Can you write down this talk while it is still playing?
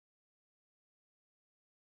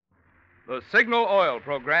The Signal Oil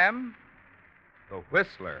program, The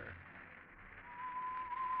Whistler.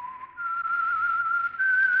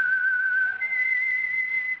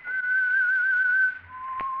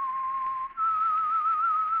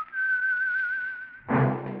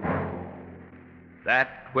 That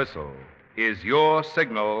whistle is your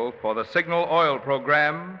signal for the Signal Oil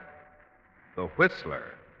program, The Whistler.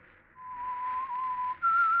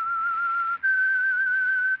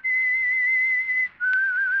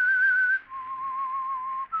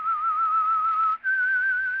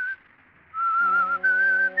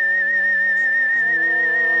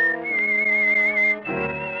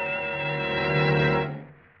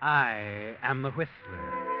 I am the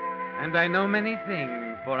Whistler, and I know many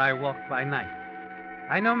things, for I walk by night.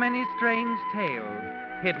 I know many strange tales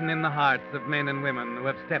hidden in the hearts of men and women who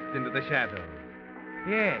have stepped into the shadows.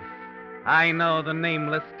 Yes, I know the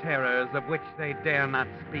nameless terrors of which they dare not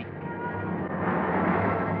speak.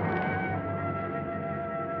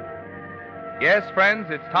 Yes, friends,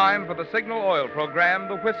 it's time for the Signal Oil program,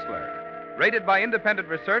 The Whistler. Rated by independent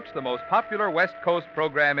research, the most popular West Coast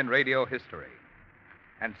program in radio history.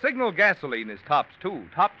 And Signal gasoline is tops, too,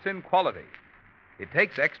 tops in quality. It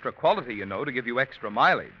takes extra quality, you know, to give you extra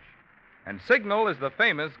mileage. And Signal is the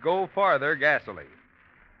famous Go Farther gasoline.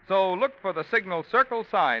 So look for the Signal circle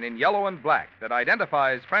sign in yellow and black that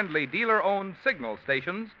identifies friendly dealer-owned Signal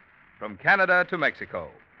stations from Canada to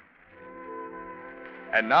Mexico.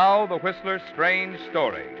 And now, the Whistler's strange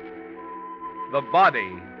story. The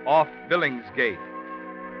Body Off Billingsgate.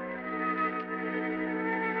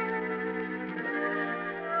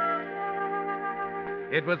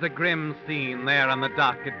 It was a grim scene there on the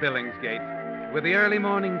dock at Billingsgate, with the early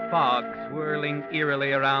morning fog swirling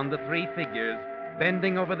eerily around the three figures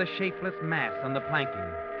bending over the shapeless mass on the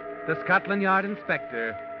planking. The Scotland Yard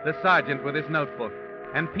inspector, the sergeant with his notebook,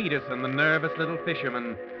 and Peterson, the nervous little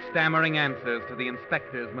fisherman, stammering answers to the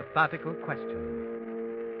inspector's methodical questions.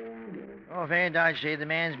 Offhand, I'd say the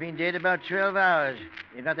man's been dead about 12 hours.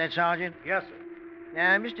 You got that, Sergeant? Yes, sir.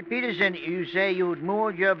 Now, Mr. Peterson, you say you'd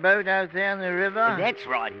moored your boat out there in the river? That's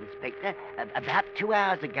right, Inspector. About 2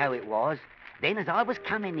 hours ago it was. Then, as I was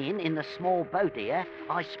coming in the small boat here,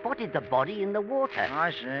 I spotted the body in the water.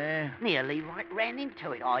 I see. Nearly ran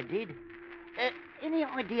into it, I did. Any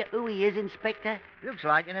idea who he is, Inspector? Looks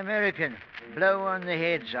like an American. Blow on the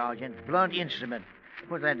head, Sergeant. Blunt instrument.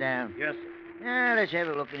 Put that down. Yes, sir. Now, let's have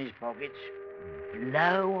a look in his pockets.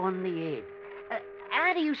 Blow on the head.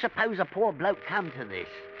 How do you suppose a poor bloke come to this?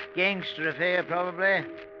 Gangster affair, probably.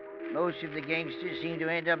 Most of the gangsters seem to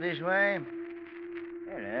end up this way.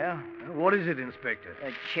 Hello. What is it, Inspector?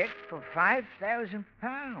 A check for £5,000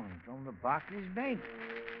 from the Barclays Bank.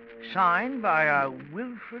 Signed by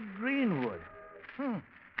Wilfred Greenwood.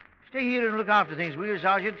 Stay here and look after things, will you,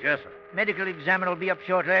 Sergeant? Yes, sir. Medical examiner will be up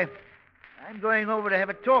shortly. I'm going over to have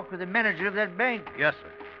a talk with the manager of that bank. Yes,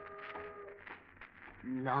 sir.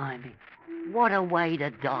 Blimey, what a way to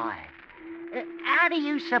die. How do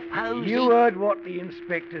you suppose You heard what the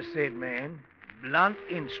inspector said, man. Blunt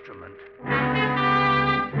instrument.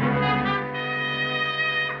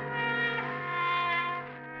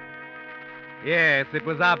 Yes, it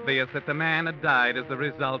was obvious that the man had died as the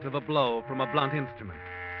result of a blow from a blunt instrument.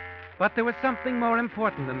 But there was something more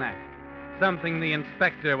important than that. Something the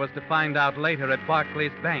inspector was to find out later at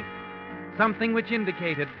Barclays Bank. Something which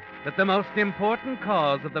indicated that the most important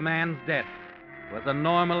cause of the man's death was a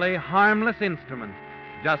normally harmless instrument,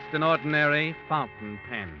 just an ordinary fountain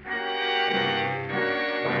pen.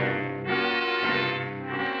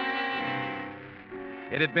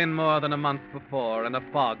 It had been more than a month before, in a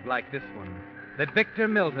fog like this one, that Victor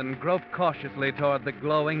Milton groped cautiously toward the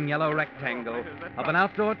glowing yellow rectangle of an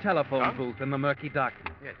outdoor telephone booth in the murky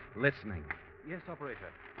darkness, Yes. listening. Yes, operator.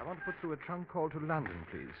 I want to put through a trunk call to London,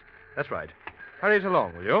 please. That's right. Hurry it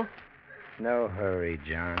along, will you? No hurry,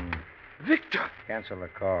 John. Victor! Cancel the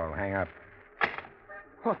call. Hang up.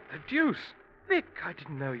 What the deuce? Vic, I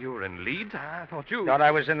didn't know you were in Leeds. I thought you... Thought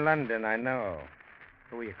I was in London, I know.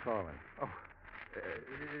 Who are you calling?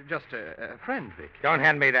 Just a friend, Vic. Don't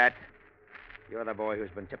hand me that. You're the boy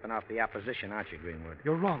who's been tipping off the opposition, aren't you, Greenwood?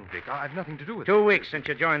 You're wrong, Vic. I've nothing to do with it. 2 weeks since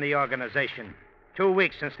you joined the organization. 2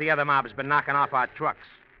 weeks since the other mob's been knocking off our trucks.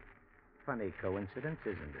 Funny coincidence,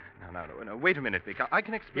 isn't it? No. Wait a minute, Vic. I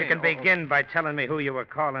can explain. You can begin by telling me who you were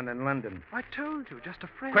calling in London. I told you, just a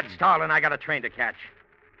friend. Quit stalling. I got a train to catch.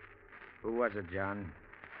 Who was it, John?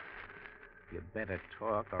 You better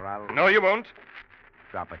talk or I'll... No, you won't.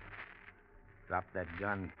 Drop it. Drop that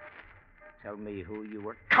gun. Tell me who you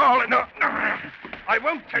were... Call it. No. I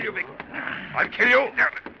won't tell you, Vic. I'll kill you.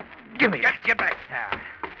 Give me... Get back.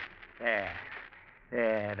 There.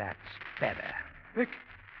 There, that's better. Vic,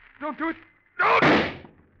 Don't do it. Don't!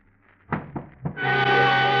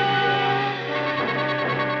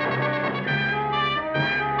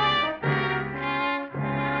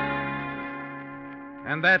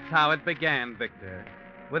 And that's how it began, Victor.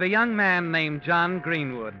 With a young man named John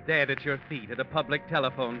Greenwood dead at your feet at a public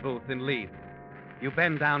telephone booth in Leeds. You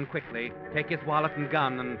bend down quickly, take his wallet and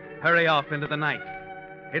gun, and hurry off into the night.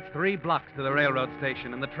 It's 3 blocks to the railroad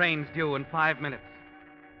station, and the train's due in 5 minutes.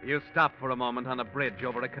 You stop for a moment on a bridge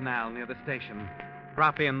over a canal near the station,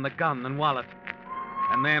 drop in the gun and wallet,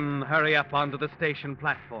 and then hurry up onto the station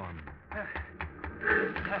platform. Toppy,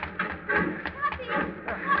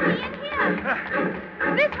 in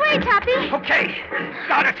here. This way, Toppy. Okay,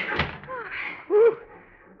 got it. Ooh,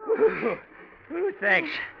 thanks.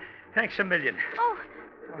 Thanks a million. Oh,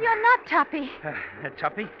 you're not Toppy.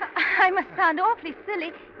 Tuppy? I must sound awfully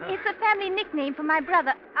silly. It's a family nickname for my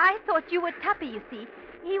brother. I thought you were Tuppy, you see.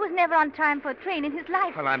 He was never on time for a train in his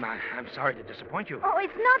life. Well, I'm sorry to disappoint you. Oh,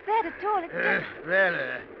 it's not that at all. It's just... Well,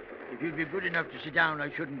 if you'd be good enough to sit down,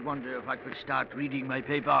 I shouldn't wonder if I could start reading my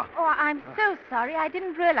paper. Oh, I'm so sorry. I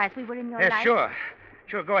didn't realize we were in your life. Sure.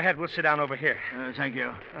 Sure, go ahead. We'll sit down over here. Thank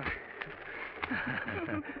you.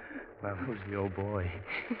 Well, who's the old boy?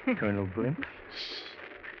 Colonel Blimp?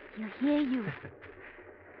 He'll hear you.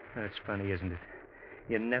 That's funny, isn't it?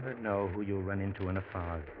 You never know who you'll run into in a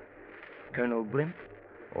fog. Colonel Blimp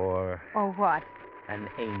or Or what? an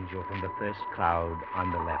angel from the first cloud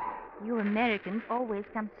on the left. You Americans always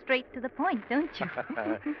come straight to the point, don't you?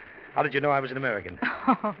 How did you know I was an American?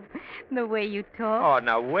 Oh, the way you talk. Oh,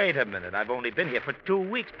 now, wait a minute. I've only been here for 2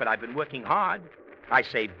 weeks, but I've been working hard. I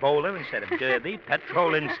say bowler instead of derby,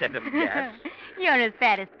 petrol instead of gas. You're as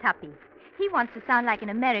bad as Tuppy. He wants to sound like an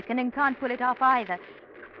American and can't pull it off either.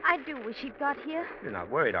 I do wish he'd got here. You're not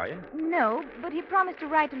worried, are you? No, but he promised to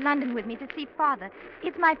ride to London with me to see Father.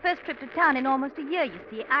 It's my first trip to town in almost a year, you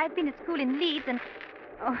see. I've been at school in Leeds and...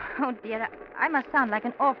 Oh dear, I must sound like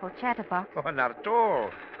an awful chatterbox. Oh, not at all.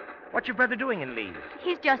 What's your brother doing in Leeds?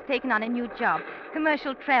 He's just taken on a new job.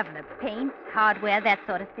 Commercial traveler, paints, hardware, that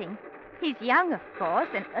sort of thing. He's young, of course,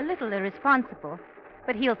 and a little irresponsible.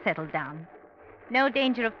 But he'll settle down. No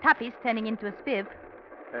danger of Tuppy's turning into a spiv.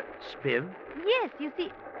 Spiv? Yes, you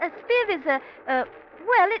see, a spiv is well,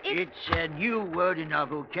 It's a new word in our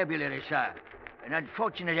vocabulary, sir. An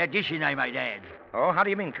unfortunate addition, I might add. Oh, how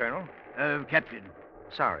do you mean, Colonel? Captain.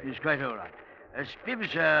 Sorry. It's quite all right. A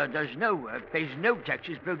spiv, sir, does no work, pays no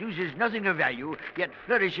taxes, produces nothing of value, yet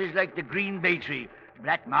flourishes like the green bay tree.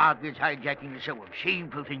 Black markets, hijacking, and so on.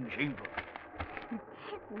 Shameful thing, shameful.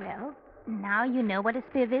 Well, now you know what a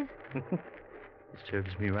spiv is. It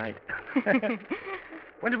serves me right.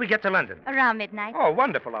 When did we get to London? Around midnight. Oh,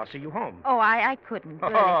 wonderful. I'll see you home. Oh, I couldn't,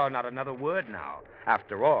 really. Oh, not another word now.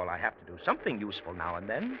 After all, I have to do something useful now and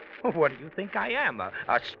then. What do you think I am, a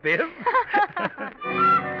spiv?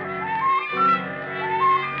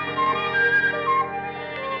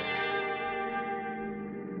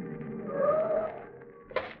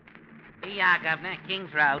 Here you are, Governor.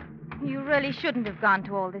 King's Road. You really shouldn't have gone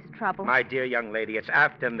to all this trouble. My dear young lady, it's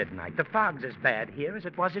after midnight. The fog's as bad here as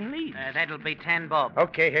it was in Leeds. That'll be 10 bob.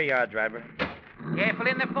 Okay, here you are, driver. Careful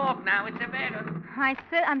in the fork now. It's a bad one.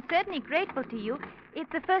 I'm certainly grateful to you.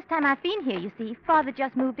 It's the first time I've been here, you see. Father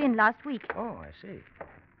just moved in last week. Oh, I see.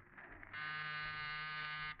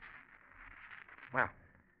 Well,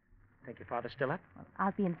 think your father's still up?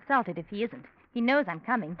 I'll be insulted if he isn't. He knows I'm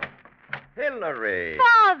coming. Hillary!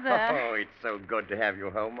 Father! Oh, it's so good to have you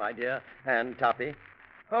home, my dear. And Toppy?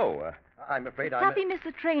 Oh, I'm afraid I'm... Tuppy missed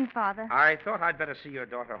the train, Father. I thought I'd better see your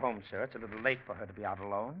daughter home, sir. It's a little late for her to be out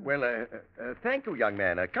alone. Well, thank you, young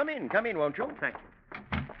man. Come in, won't you? Thank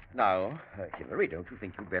you. Now, Hillary, don't you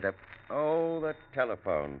think you'd better... Oh, the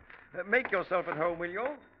telephone. Make yourself at home, will you?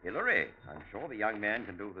 Hillary, I'm sure the young man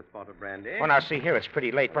can do the spot of brandy. Well, now, see here, it's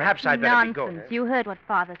pretty late. Perhaps I'd better be going. Nonsense. You heard what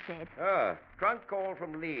Father said. Trunk call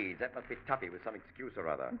from Leeds. That must be Tuppy with some excuse or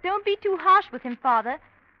other. Don't be too harsh with him, Father.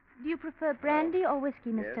 Do you prefer brandy or whiskey,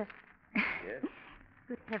 Mr. Yes.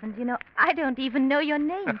 Good heavens, you know, I don't even know your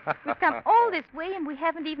name. We've come all this way and we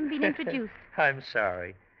haven't even been introduced. I'm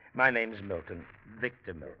sorry. My name's Milton.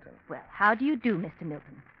 Victor Milton. Well, how do you do, Mr.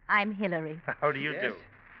 Milton? I'm Hillary. How do you Yes. do?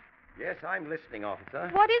 Yes, I'm listening, officer.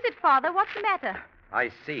 What is it, Father? What's the matter? I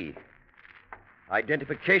see.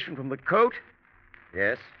 Identification from the coat?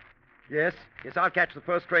 Yes. Yes, I'll catch the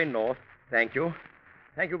first train north. Thank you.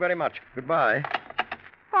 Thank you very much. Goodbye.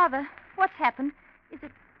 Father, what's happened? Is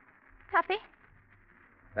it Tuppy?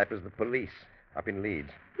 That was the police up in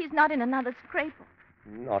Leeds. He's not in another scrape.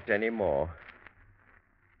 Not anymore.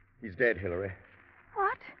 He's dead, Hillary.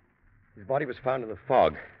 What? His body was found in the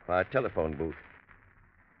fog by a telephone booth.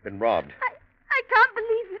 Been robbed. I can't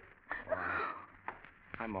believe it.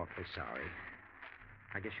 I'm awfully sorry.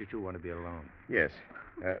 I guess you two want to be alone. Yes.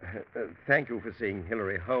 Thank you for seeing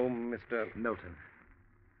Hillary home, Mr. Milton,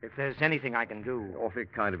 if there's anything I can do... Awfully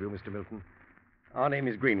kind of you, Mr. Milton. Our name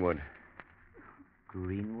is Greenwood.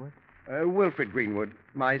 Greenwood? Wilfred Greenwood.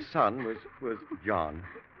 My son was John.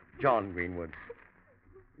 John Greenwood.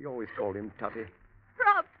 We always called him Tuppy.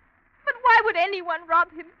 Robbed? But why would anyone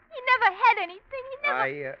rob him? He never had anything. He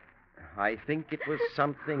never... I think it was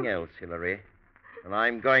something else, Hillary. And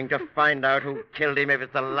I'm going to find out who killed him if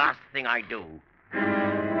it's the last thing I do.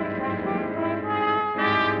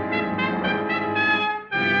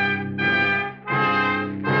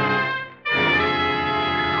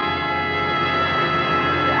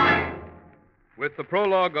 With the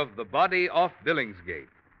prologue of The Body Off Billingsgate,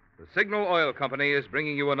 the Signal Oil Company is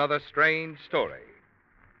bringing you another strange story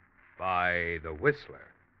by The Whistler.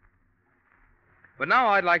 But now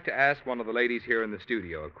I'd like to ask one of the ladies here in the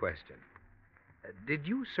studio a question. Did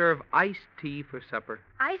you serve iced tea for supper?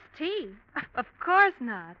 Iced tea? Of course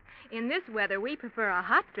not. In this weather, we prefer a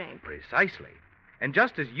hot drink. Precisely. And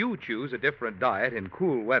just as you choose a different diet in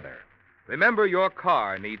cool weather, remember your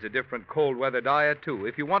car needs a different cold weather diet, too,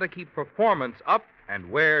 if you want to keep performance up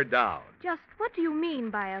and wear down. Just what do you mean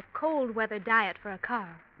by a cold weather diet for a car?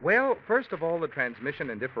 Well, first of all, the transmission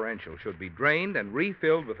and differential should be drained and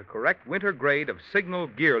refilled with the correct winter grade of Signal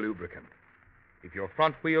gear lubricant. If your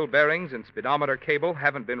front wheel bearings and speedometer cable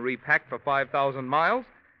haven't been repacked for 5,000 miles,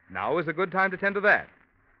 now is a good time to tend to that.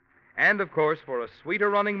 And, of course, for a sweeter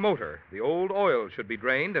running motor, the old oil should be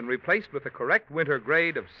drained and replaced with the correct winter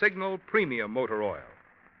grade of Signal Premium Motor Oil.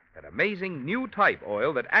 That amazing new type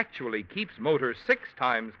oil that actually keeps motors 6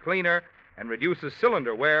 times cleaner and reduces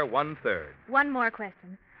cylinder wear 1/3. One more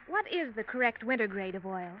question. What is the correct winter grade of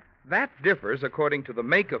oil? That differs according to the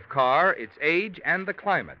make of car, its age, and the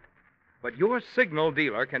climate. But your Signal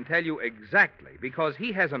dealer can tell you exactly because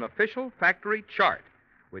he has an official factory chart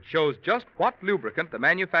which shows just what lubricant the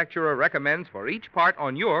manufacturer recommends for each part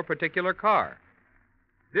on your particular car.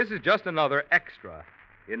 This is just another extra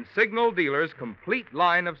in Signal Dealer's complete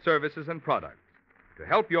line of services and products to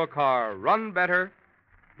help your car run better,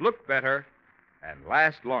 look better, and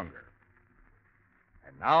last longer.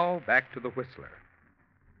 And now, back to the Whistler.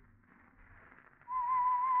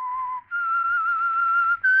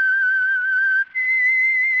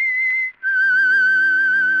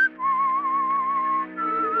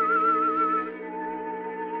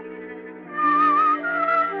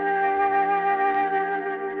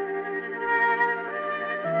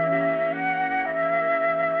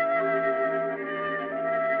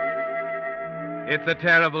 It's a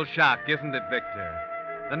terrible shock, isn't it,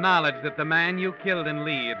 Victor? The knowledge that the man you killed in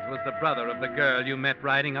Leeds was the brother of the girl you met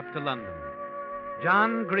riding up to London.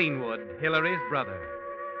 John Greenwood, Hillary's brother.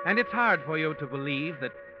 And it's hard for you to believe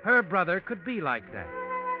that her brother could be like that.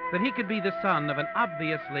 That he could be the son of an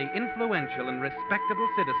obviously influential and respectable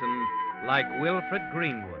citizen like Wilfred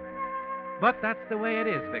Greenwood. But that's the way it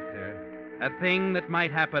is, Victor. A thing that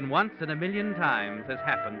might happen once in a million times has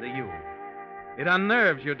happened to you. It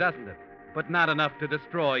unnerves you, doesn't it? But not enough to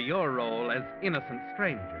destroy your role as innocent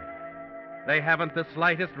stranger. They haven't the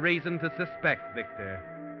slightest reason to suspect, Victor,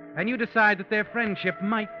 and you decide that their friendship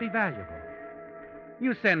might be valuable.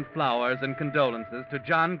 You send flowers and condolences to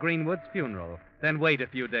John Greenwood's funeral, then wait a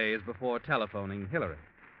few days before telephoning Hillary.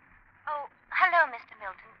 Oh, hello, Mr.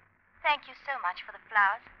 Milton. Thank you so much for the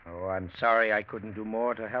flowers. Oh, I'm sorry I couldn't do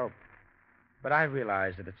more to help. But I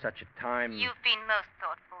realize that at such a time... You've been most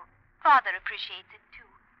thoughtful. Father appreciates it, too.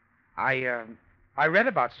 I read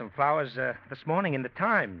about some flowers this morning in the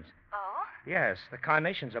Times. Oh? Yes, the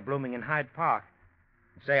carnations are blooming in Hyde Park.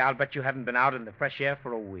 Say, I'll bet you haven't been out in the fresh air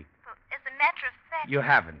for a week. Well, as a matter of fact... You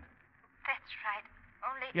haven't. That's right.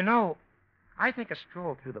 Only... You know, I think a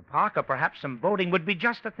stroll through the park or perhaps some boating would be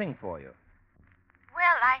just the thing for you.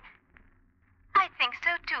 Well, I think so,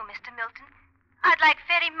 too, Mr. Milton. I'd like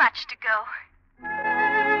very much to go.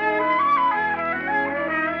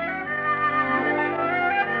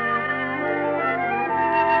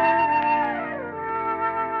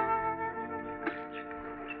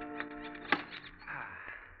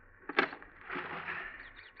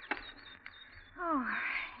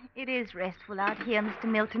 It is restful out here, Mr.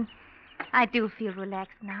 Milton. I do feel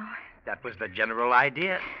relaxed now. That was the general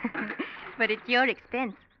idea. But at your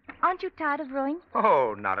expense. Aren't you tired of rowing?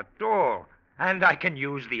 Oh, not at all. And I can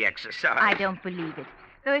use the exercise. I don't believe it.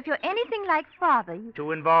 Though if you're anything like Father,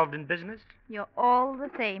 Too involved in business? You're all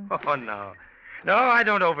the same. Oh, no. No, I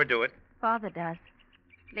don't overdo it. Father does.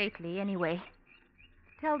 Lately, anyway.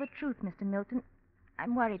 To tell the truth, Mr. Milton,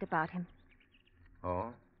 I'm worried about him.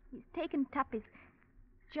 Oh? He's taken Tuppy's...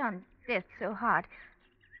 John's death so hard.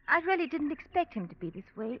 I really didn't expect him to be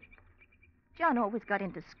this way. John always got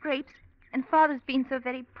into scrapes, and Father's been so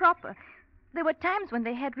very proper. There were times when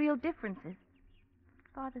they had real differences.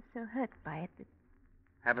 Father's so hurt by it that...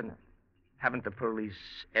 Haven't the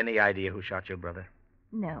police any idea who shot your brother?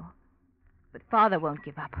 No. But Father won't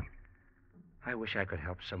give up. I wish I could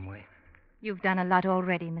help some way. You've done a lot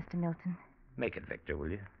already, Mr. Milton. Make it Victor,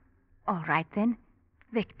 will you? All right, then.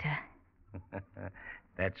 Victor.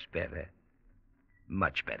 That's better.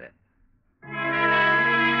 Much better.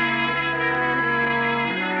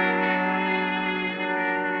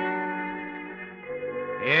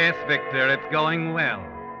 Yes, Victor, it's going well.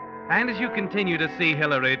 And as you continue to see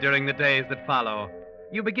Hillary during the days that follow,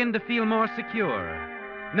 you begin to feel more secure.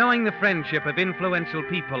 Knowing the friendship of influential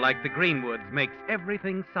people like the Greenwoods makes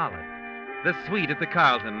everything solid. The suite at the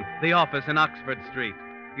Carlton, the office in Oxford Street.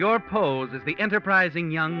 Your pose as the enterprising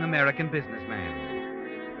young American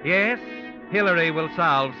businessman. Yes, Hillary will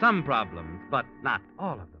solve some problems, but not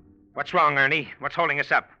all of them. What's wrong, Ernie? What's holding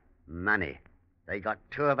us up? Money. They got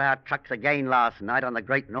 2 of our trucks again last night on the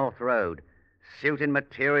Great North Road. Suit and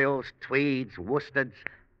materials, tweeds, worsteds,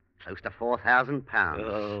 close to £4,000.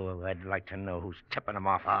 Oh, I'd like to know who's tipping them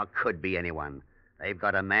off. Oh, could be anyone. They've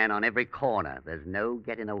got a man on every corner. There's no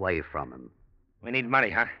getting away from them. We need money,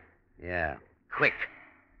 huh? Yeah, quick.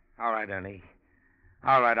 All right, Ernie.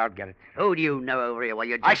 All right, I'll get it. Who do you know over here? Well,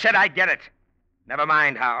 you just... I said I'd get it. Never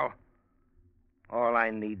mind how. All I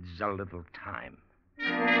need's a little time.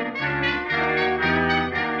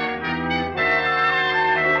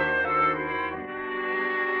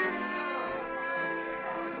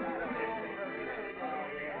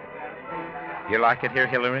 You like it here,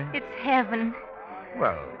 Hillary? It's heaven.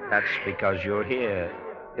 Well, that's because you're here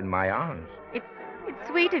in my arms. It's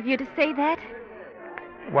sweet of you to say that.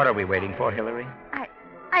 What are we waiting for, Hillary?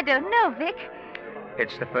 I don't know, Vic.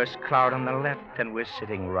 It's the first cloud on the left, and we're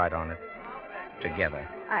sitting right on it. Together.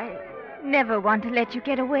 I never want to let you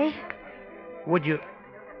get away. Would you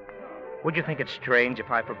think it's strange if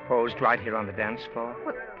I proposed right here on the dance floor?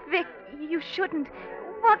 Well, Vic, you shouldn't.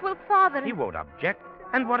 What will Father... He won't object.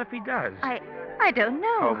 And what if he does? I don't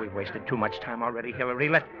know. Oh, we've wasted too much time already, Hillary.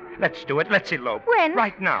 Let's do it. Let's elope. When?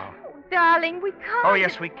 Right now. Oh, darling, we can't. Oh,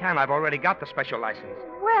 yes, we can. I've already got the special license.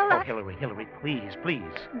 Well, Oh, Hillary,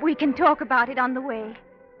 please. We can talk about it on the way.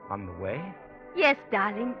 On the way? Yes,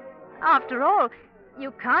 darling. After all,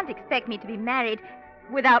 you can't expect me to be married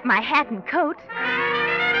without my hat and coat.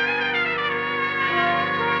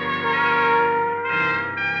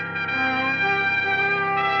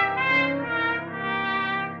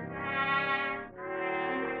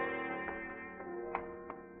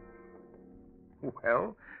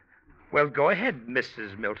 Well, go ahead,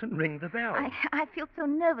 Mrs. Milton. Ring the bell. I feel so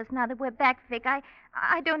nervous now that we're back, Vic.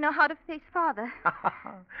 I don't know how to face Father.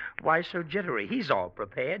 Why so jittery? He's all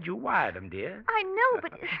prepared. You wired him, dear. I know,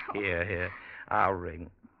 but... Here. I'll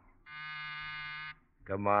ring.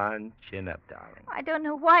 Come on, chin up, darling. I don't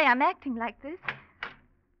know why I'm acting like this.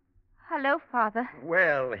 Hello, Father.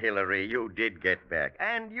 Well, Hillary, you did get back.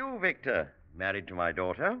 And you, Victor, married to my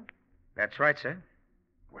daughter. That's right, sir.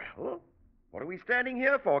 Well, what are we standing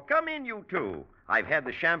here for? Come in, you two. I've had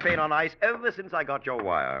the champagne on ice ever since I got your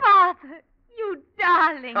wire. Father, you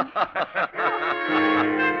darling.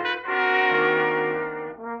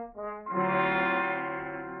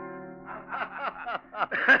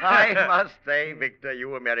 I must say, Victor,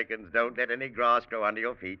 you Americans don't let any grass grow under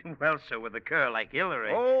your feet. Well, so with a girl like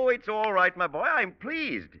Hillary. Oh, it's all right, my boy. I'm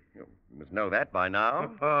pleased. You must know that by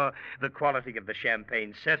now. The quality of the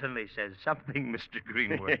champagne certainly says something, Mr.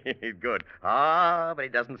 Greenwood. Good. But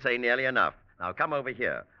it doesn't say nearly enough. Now, come over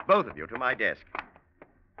here. Both of you to my desk.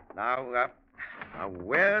 Now,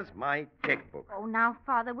 where's my checkbook? Oh, now,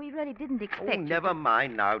 Father, we really didn't expect you never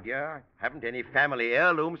mind now, dear. I haven't any family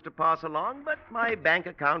heirlooms to pass along, but my bank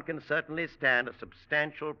account can certainly stand a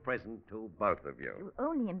substantial present to both of you. You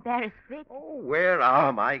only embarrass Vic. Oh, where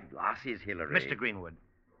are my glasses, Hillary? Mr. Greenwood,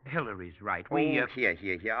 Hillary's right. Here.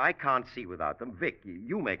 I can't see without them. Vic,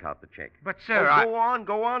 you make out the check. But, sir,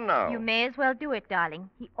 Go on now. You may as well do it, darling.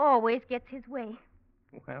 He always gets his way.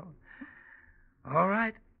 Well, all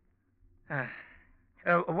right.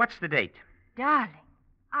 What's the date? Darling,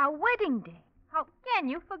 our wedding day. How can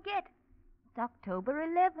you forget? It's October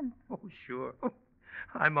 11th. Oh, sure. Oh,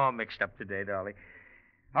 I'm all mixed up today, darling.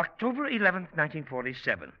 October 11th,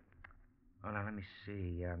 1947. Oh, now, let me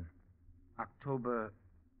see. October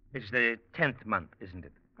is the 10th month, isn't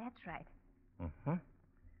it? That's right. Mm-hmm.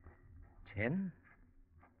 10,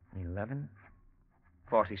 11,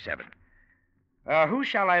 47. Who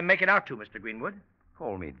shall I make it out to, Mr. Greenwood?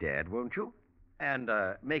 Call me Dad, won't you? And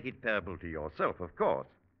make it payable to yourself, of course.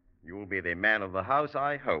 You'll be the man of the house,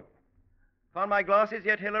 I hope. Found my glasses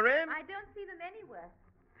yet, Hillary? I don't see them anywhere.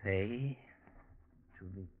 Pay to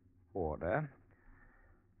the order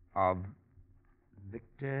of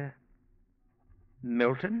Victor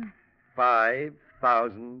Milton?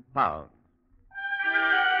 £5,000.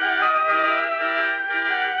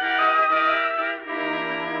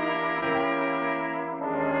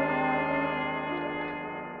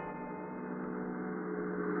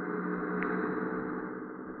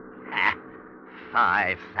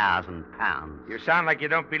 £5,000. You sound like you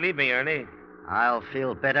don't believe me, Ernie. I'll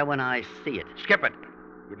feel better when I see it. Skip it.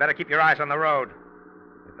 You better keep your eyes on the road.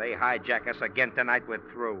 If they hijack us again tonight, we're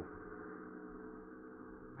through.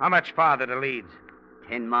 How much farther to Leeds?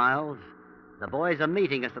 10 miles. The boys are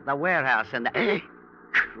meeting us at the warehouse and the...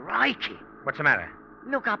 Crikey! What's the matter?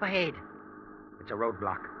 Look up ahead. It's a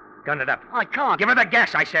roadblock. Gun it up. I can't. Give her the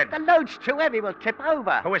gas, I said. The load's too heavy. We'll tip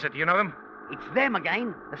over. Who is it? Do you know them? It's them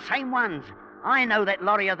again. The same ones. I know that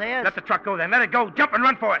lorry of theirs. Let the truck go then. Let it go. Jump and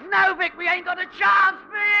run for it. No, Vic, we ain't got a chance,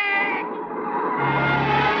 Vic!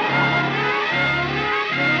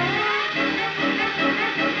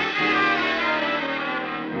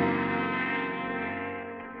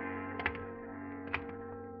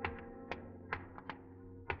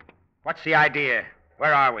 What's the idea?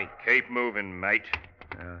 Where are we? Keep moving, mate.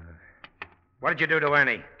 What did you do to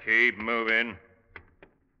Ernie? Keep moving.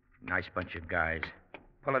 Nice bunch of guys.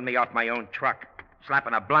 Pulling me off my own truck.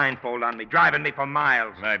 Slapping a blindfold on me. Driving me for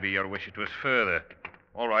miles. Maybe your wish it was further.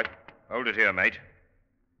 All right. Hold it here, mate.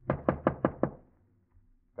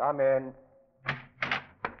 Come in.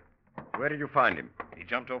 Where did you find him? He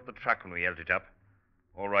jumped off the truck when we held it up.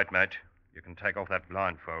 All right, mate. You can take off that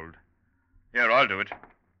blindfold. Here, I'll do it.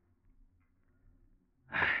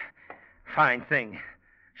 Fine thing.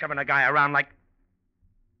 Shoving a guy around like...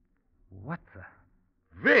 What the...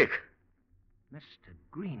 Vic! Mr.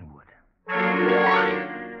 Greenwood.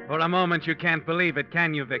 For a moment, you can't believe it,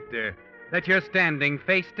 can you, Victor? That you're standing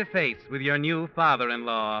face to face with your new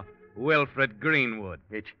father-in-law, Wilfred Greenwood.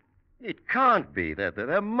 It can't be.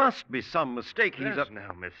 There must be some mistake. There's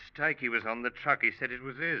no mistake. He was on the truck. He said it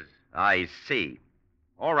was his. I see.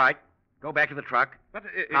 All right. Go back to the truck. But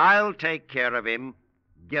I'll take care of him.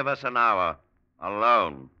 Give us an hour.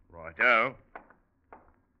 Alone. Righto.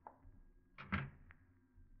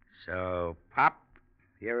 So, Pop,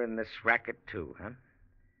 you're in this racket too, huh?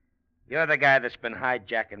 You're the guy that's been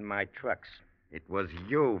hijacking my trucks. It was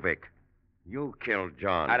you, Vic. You killed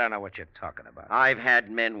John. I don't know what you're talking about. I've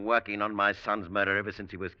had men working on my son's murder ever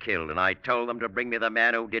since he was killed, and I told them to bring me the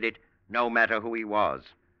man who did it, no matter who he was.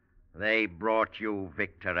 They brought you,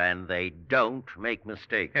 Victor, and they don't make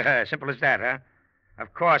mistakes. Simple as that, huh?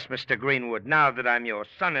 Of course, Mr. Greenwood, now that I'm your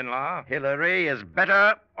son-in-law... Hillary is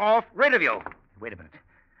better off rid of you. Wait a minute.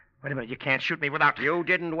 You can't shoot me without... You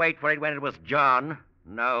didn't wait for it when it was John.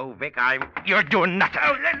 No, Vic, You're doing nothing.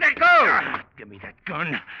 Oh, let go! Give me that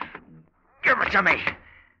gun. Give it to me.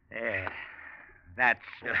 There. That's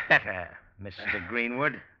better, Mr.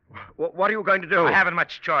 Greenwood. What are you going to do? I haven't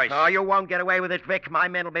much choice. Oh, you won't get away with it, Vic. My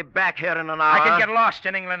men will be back here in an hour. I can get lost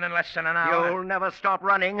in England in less than an hour. You'll never stop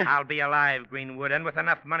running. I'll be alive, Greenwood, and with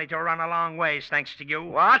enough money to run a long ways, thanks to you.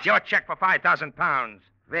 What? Your check for £5,000.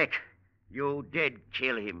 Vic, you did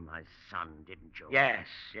kill him, my son, didn't you? Yes,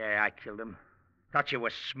 I killed him. Thought you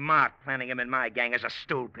were smart planning him in my gang as a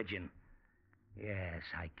stool pigeon. Yes,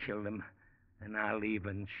 I killed him, and I'll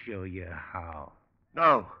even show you how.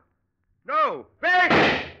 No, Vic!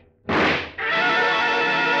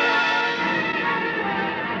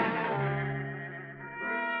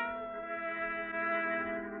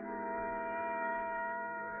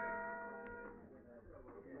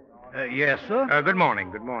 Yes, sir. Good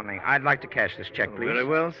morning. I'd like to cash this check, please. Very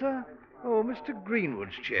well, sir. Oh, Mr.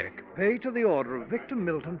 Greenwood's check. Pay to the order of Victor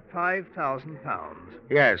Milton £5,000.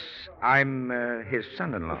 Yes, I'm his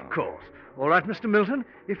son-in-law. Of course. All right, Mr. Milton.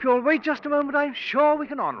 If you'll wait just a moment, I'm sure we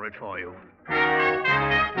can honor it for you.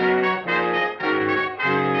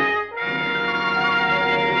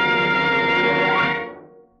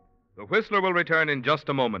 The Whistler will return in just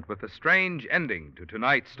a moment with the strange ending to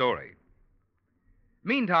tonight's story.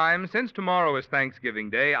 Meantime, since tomorrow is Thanksgiving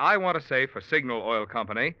Day, I want to say for Signal Oil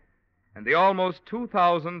Company and the almost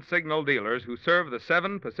 2,000 Signal dealers who serve the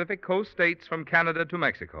 7 Pacific Coast states from Canada to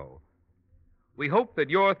Mexico, we hope that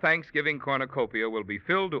your Thanksgiving cornucopia will be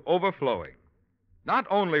filled to overflowing, not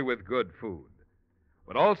only with good food,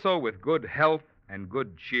 but also with good health and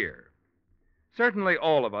good cheer. Certainly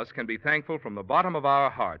all of us can be thankful from the bottom of our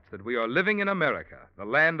hearts that we are living in America, the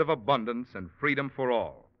land of abundance and freedom for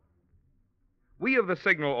all. We of the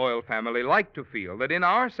Signal Oil family like to feel that in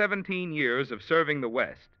our 17 years of serving the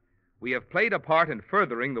West, we have played a part in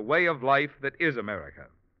furthering the way of life that is America.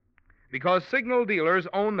 Because signal dealers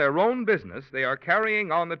own their own business, they are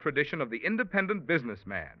carrying on the tradition of the independent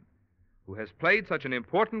businessman who has played such an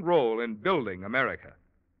important role in building America.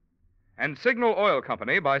 And Signal Oil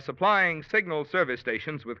Company, by supplying signal service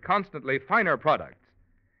stations with constantly finer products,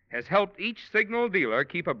 has helped each signal dealer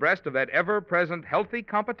keep abreast of that ever-present healthy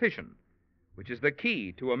competition, which is the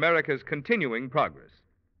key to America's continuing progress.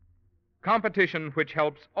 Competition which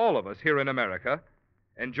helps all of us here in America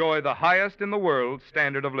enjoy the highest in the world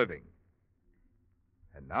standard of living.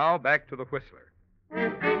 And now back to the Whistler.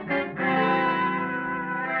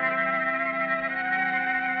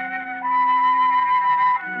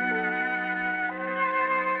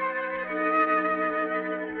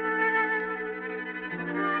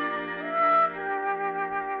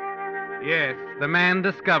 Yes, the man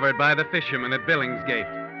discovered by the fishermen at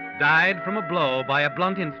Billingsgate died from a blow by a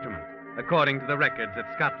blunt instrument, according to the records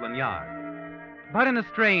at Scotland Yard. But in a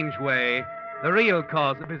strange way, the real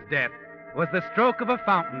cause of his death was the stroke of a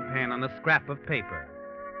fountain pen on a scrap of paper.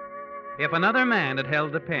 If another man had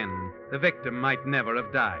held the pen, the victim might never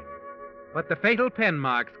have died. But the fatal pen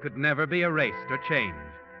marks could never be erased or changed.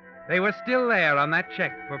 They were still there on that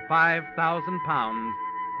check for £5,000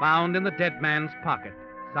 found in the dead man's pocket,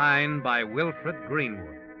 signed by Wilfred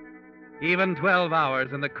Greenwood. Even 12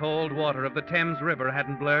 hours in the cold water of the Thames River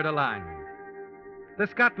hadn't blurred a line. The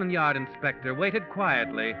Scotland Yard inspector waited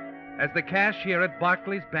quietly as the cashier at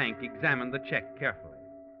Barclays Bank examined the check carefully.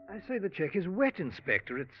 I say the check is wet,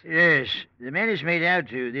 Inspector. It's... Yes, the man it's made out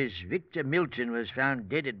to, this Victor Milton, was found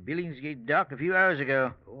dead at Billingsgate dock a few hours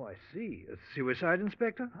ago. Oh, I see. A suicide,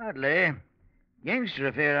 Inspector? Hardly. Gangster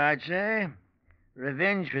affair, I'd say.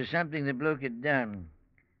 Revenge for something the bloke had done.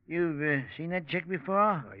 You've seen that check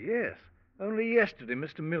before? Oh, yes. Only yesterday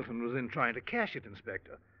Mr. Milton was in trying to cash it,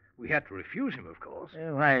 Inspector. We had to refuse him, of course.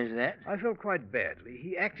 Why is that? I felt quite badly.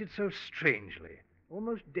 He acted so strangely,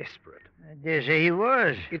 almost desperate. I dare say he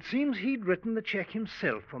was. It seems he'd written the check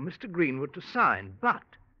himself for Mr. Greenwood to sign, but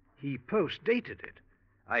he post-dated it.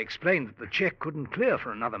 I explained that the check couldn't clear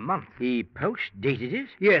for another month. He post-dated it?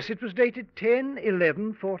 Yes, it was dated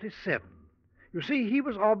 10/11/47. You see, he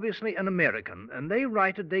was obviously an American, and they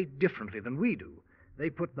write a date differently than we do.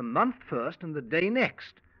 They put the month first and the day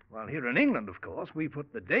next. While here in England, of course, we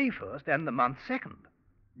put the day first and the month second.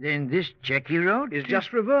 Then this check he wrote is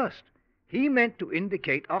just reversed. He meant to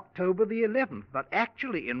indicate October the 11th, but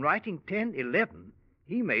actually in writing 10/11,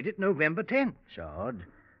 he made it November 10th. It's odd.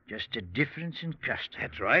 Just a difference in custom.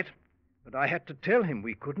 That's right. But I had to tell him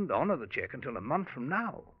we couldn't honor the check until a month from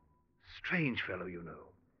now. Strange fellow, you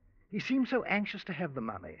know. He seemed so anxious to have the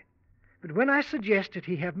money. But when I suggested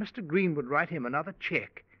he have Mr. Greenwood write him another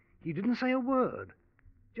check, he didn't say a word.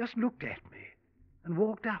 Just looked at me and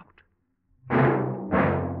walked out.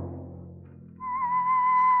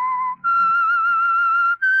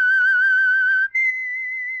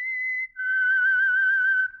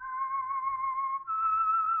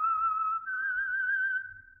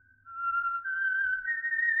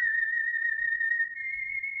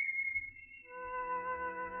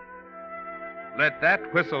 Let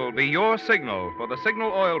that whistle be your signal for the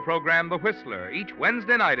Signal Oil program, The Whistler, each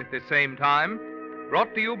Wednesday night at this same time.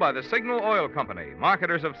 Brought to you by the Signal Oil Company,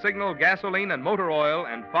 marketers of Signal gasoline and motor oil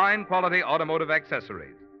and fine quality automotive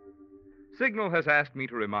accessories. Signal has asked me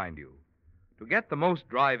to remind you, to get the most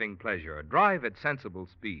driving pleasure, drive at sensible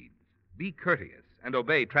speeds, be courteous, and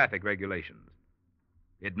obey traffic regulations.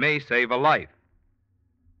 It may save a life,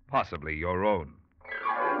 possibly your own.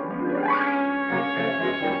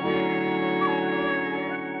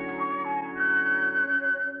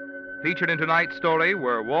 Featured in tonight's story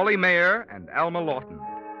were Wally Mayer and Alma Lawton.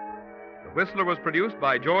 The Whistler was produced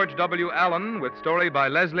by George W. Allen, with story by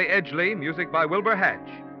Leslie Edgley, music by Wilbur Hatch,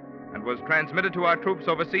 and was transmitted to our troops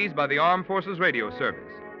overseas by the Armed Forces Radio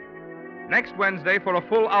Service. Next Wednesday, for a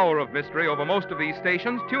full hour of mystery over most of these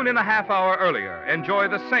stations, tune in a half hour earlier. Enjoy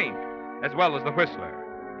The Saint as well as The Whistler.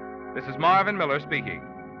 This is Marvin Miller speaking.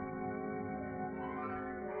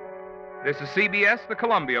 This is CBS, the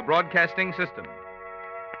Columbia Broadcasting System.